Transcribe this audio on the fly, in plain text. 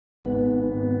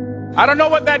I don't know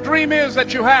what that dream is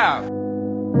that you have.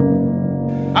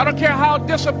 I don't care how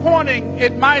disappointing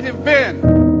it might have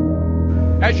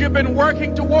been as you've been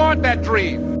working toward that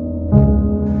dream.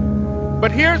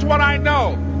 But here's what I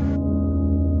know.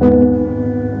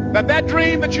 That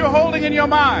dream that you're holding in your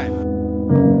mind,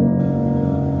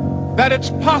 that it's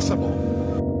possible.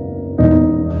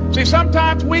 See,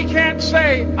 sometimes we can't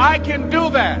say, I can do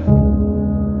that.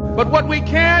 But what we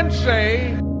can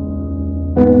say,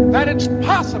 that it's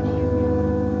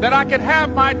possible that I can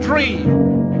have my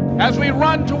dream as we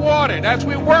run toward it, as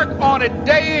we work on it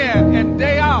day in and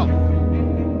day out.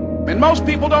 And most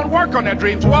people don't work on their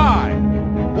dreams. Why?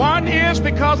 One is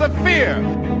because of fear.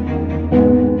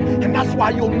 And that's why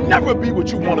you'll never be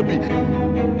what you want to be.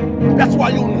 That's why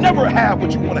you'll never have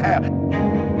what you want to have.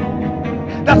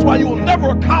 That's why you'll never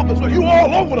accomplish what you're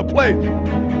all over the place.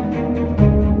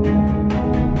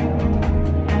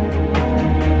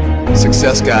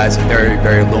 Success, guys, a very,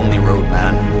 very lonely road,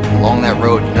 man. Along that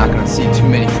road, you're not going to see too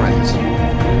many friends.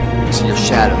 You see your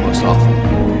shadow most often.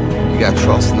 You got to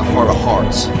trust in the heart of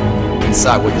hearts.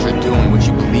 Inside what you're doing, what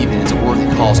you believe in, is a worthy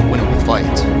cause, a winnable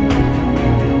fight.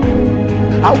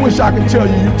 I wish I could tell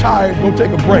you you're tired, go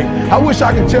take a break. I wish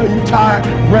I could tell you you're tired,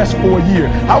 rest for a year.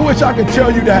 I wish I could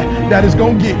tell you that it's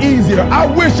going to get easier. I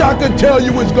wish I could tell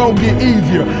you it's going to get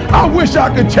easier. I wish I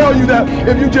could tell you that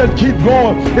if you just keep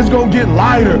going, it's going to get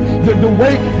lighter. The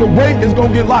weight is going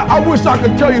to get lighter. I wish I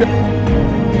could tell you that.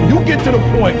 When you get to the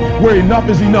point where enough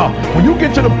is enough, when you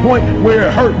get to the point where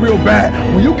it hurt real bad,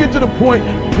 when you get to the point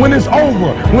when it's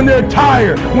over, when they're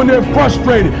tired, when they're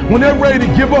frustrated, when they're ready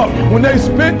to give up, when they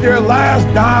spent their last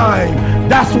dime,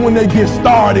 that's when they get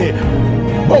started.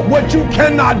 But what you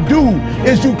cannot do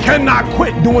is you cannot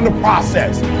quit doing the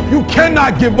process. You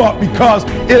cannot give up because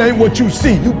it ain't what you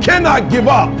see. You cannot give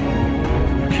up.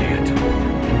 You can't.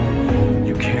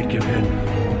 You can't give in.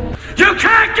 You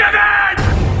can't give in!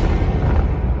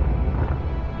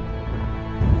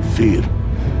 Fear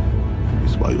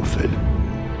is why you fail.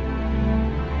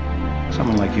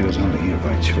 Someone like you is only here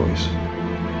by choice.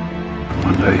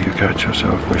 One day you catch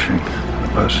yourself wishing the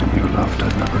person you loved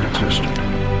had never existed.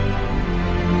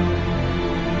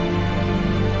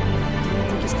 Do you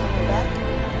think he's coming back?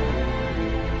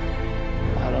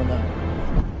 I don't know.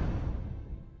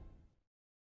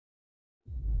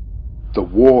 The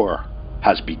war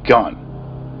has begun,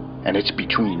 and it's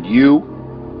between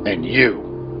you and you.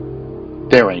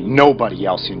 There ain't nobody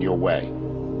else in your way.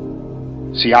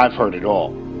 See, I've heard it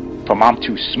all. From I'm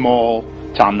too small,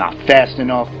 to I'm not fast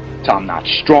enough, to I'm not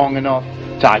strong enough,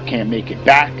 to I can't make it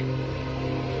back.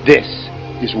 This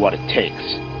is what it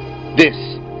takes. This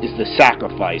is the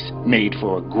sacrifice made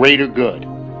for a greater good.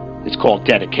 It's called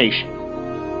dedication.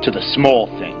 To the small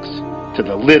things, to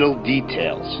the little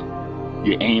details.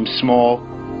 You aim small,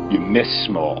 you miss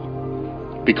small.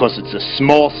 Because it's the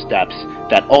small steps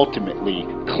that ultimately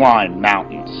climb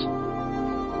mountains.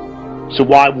 So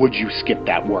why would you skip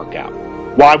that workout?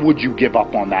 Why would you give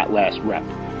up on that last rep?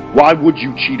 Why would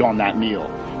you cheat on that meal?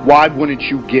 Why wouldn't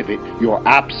you give it your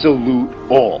absolute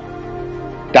all?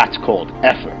 That's called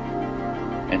effort.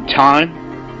 And time,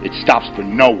 it stops for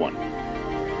no one.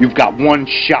 You've got one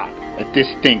shot at this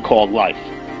thing called life.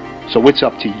 So it's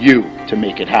up to you to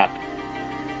make it happen.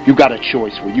 You got a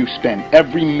choice where you spend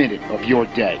every minute of your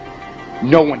day.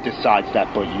 No one decides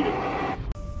that but you.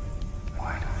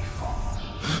 Why do we fall?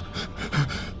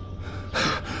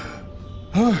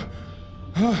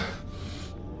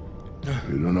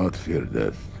 You do not fear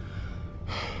death.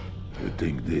 You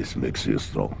think this makes you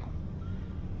strong.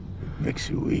 It makes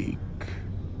you weak.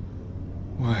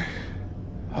 Why?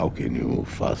 How can you move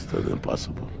faster than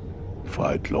possible?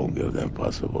 Fight longer than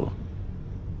possible?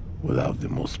 Without the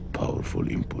most powerful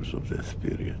impulse of this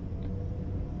period.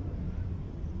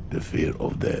 The fear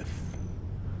of death.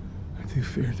 I do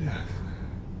fear death.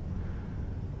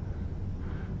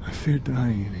 I fear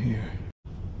dying in here.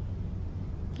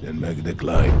 Then make the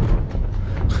climb.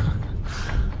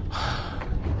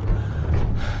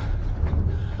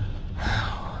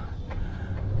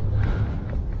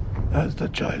 As the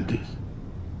child is.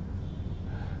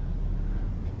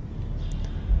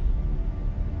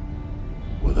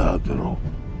 Without the rope.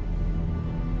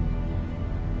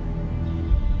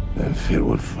 Then fear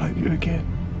will find you again.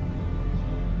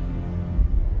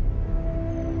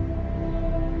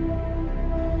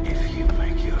 If you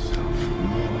make yourself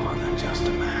more than just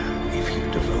a man, if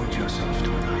you devote yourself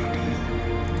to an ideal,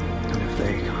 and if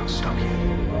they can't stop you,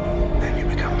 then you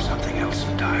become something else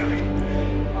entirely.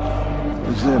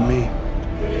 What does that mean?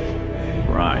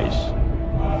 Rise.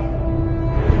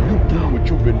 You've done what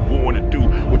you've been born to do,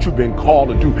 what what you've been called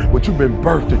to do, what you've been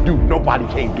birthed to do. Nobody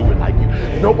can do it like you.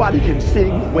 Nobody can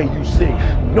sing the way you sing.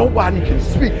 Nobody can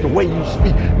speak the way you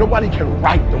speak. Nobody can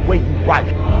write the way you write.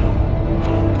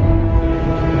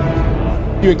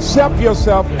 You accept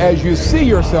yourself as you see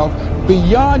yourself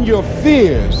beyond your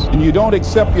fears, and you don't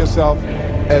accept yourself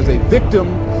as a victim,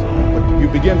 but you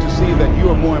begin to see that you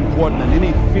are more important than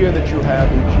any fear that you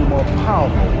have, and that you're more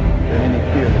powerful than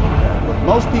any fear that you have. What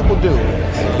most people do,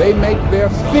 they make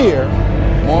their fear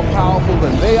more powerful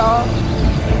than they are.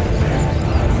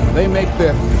 They make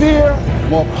their fear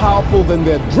more powerful than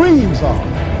their dreams are.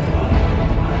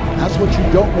 That's what you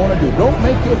don't want to do. Don't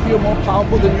make your fear more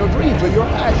powerful than your dreams or your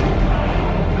passion.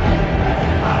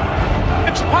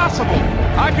 It's possible.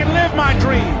 I can live my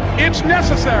dream. It's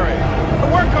necessary to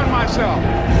work on myself.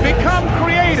 Become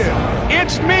creative.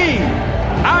 It's me.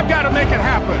 I've got to make it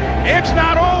happen. It's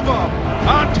not over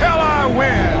until I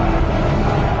win.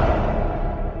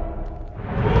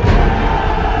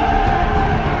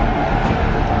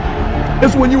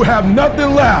 It's when you have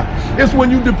nothing left. It's when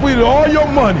you depleted all your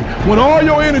money, when all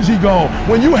your energy gone,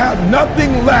 when you have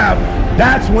nothing left.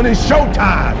 That's when it's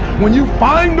showtime. When you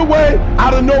find a way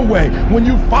out of no way. When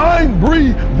you find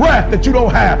breath that you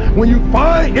don't have. When you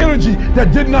find energy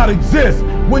that did not exist.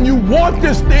 When you want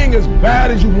this thing as bad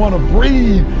as you want to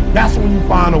breathe, that's when you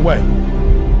find a way.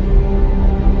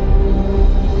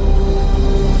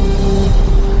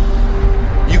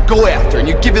 You go after and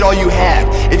you give it all you have.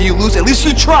 If you lose, at least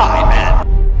you try, man.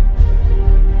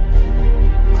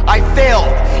 I failed.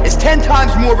 It's 10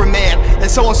 times more of a man than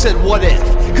someone said, what if?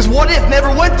 Because what if never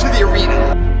went to the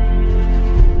arena.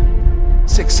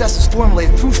 Success is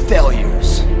formulated through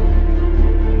failures,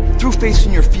 through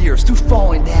facing your fears, through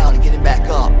falling down and getting back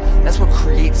up. That's what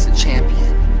creates the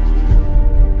champion.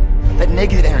 That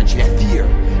negative energy, that fear,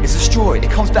 is destroyed.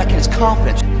 It comes back in as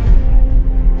confidence.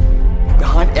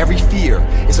 Behind every fear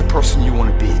is a person you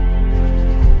want to be.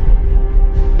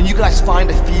 When you guys find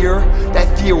a fear,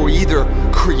 that fear will either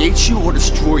create you or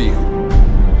destroy you.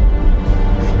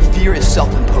 Fear is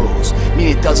self-imposed,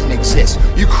 meaning it doesn't exist.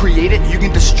 You create it, you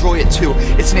can destroy it too.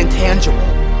 It's an intangible.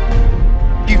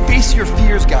 If you face your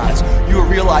fears, guys, you will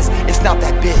realize it's not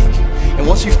that big. And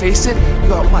once you face it, you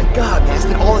go, oh my God, man, I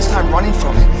spent all this time running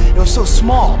from it. It was so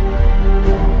small.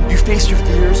 You face your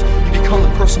fears, you become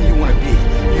the person you want to be.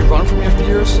 You run from your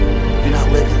fears, you're not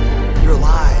living. You're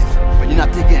alive, but you're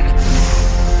not digging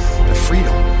the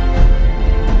freedom.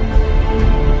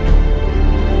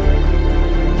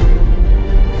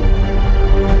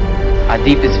 Our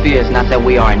deepest fear is not that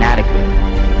we are inadequate.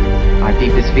 Our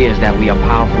deepest fear is that we are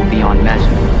powerful beyond measure.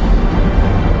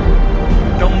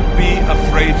 Don't be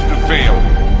afraid to fail.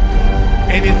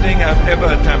 Anything I've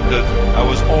ever attempted, I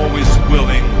was always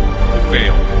willing to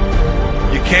fail.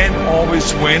 You can't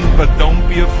always win, but don't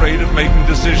be afraid of making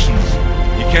decisions.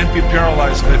 You can't be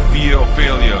paralyzed by fear of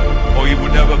failure, or you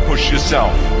would never push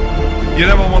yourself. You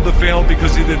never want to fail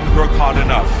because you didn't work hard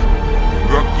enough.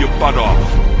 Work your butt off.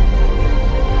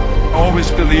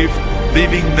 Always believe,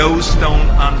 leaving no stone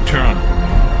unturned.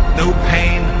 No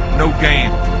pain, no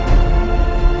gain.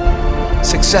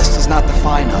 Success does not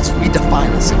define us. We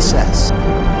define the success.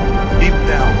 Deep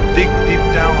down, dig deep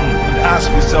down and ask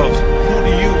yourselves, who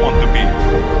do you want to be?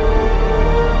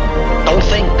 Don't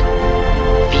think.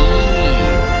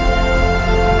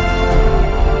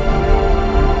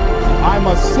 I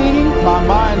must see my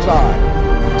mind's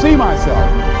eye, see myself,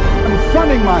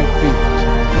 confronting my fears,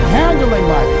 handling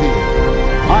my fears.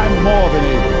 I'm more than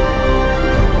able.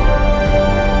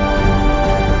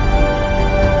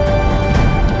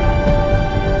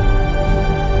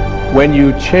 When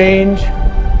you change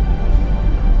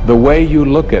the way you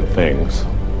look at things,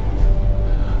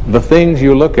 the things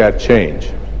you look at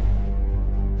change.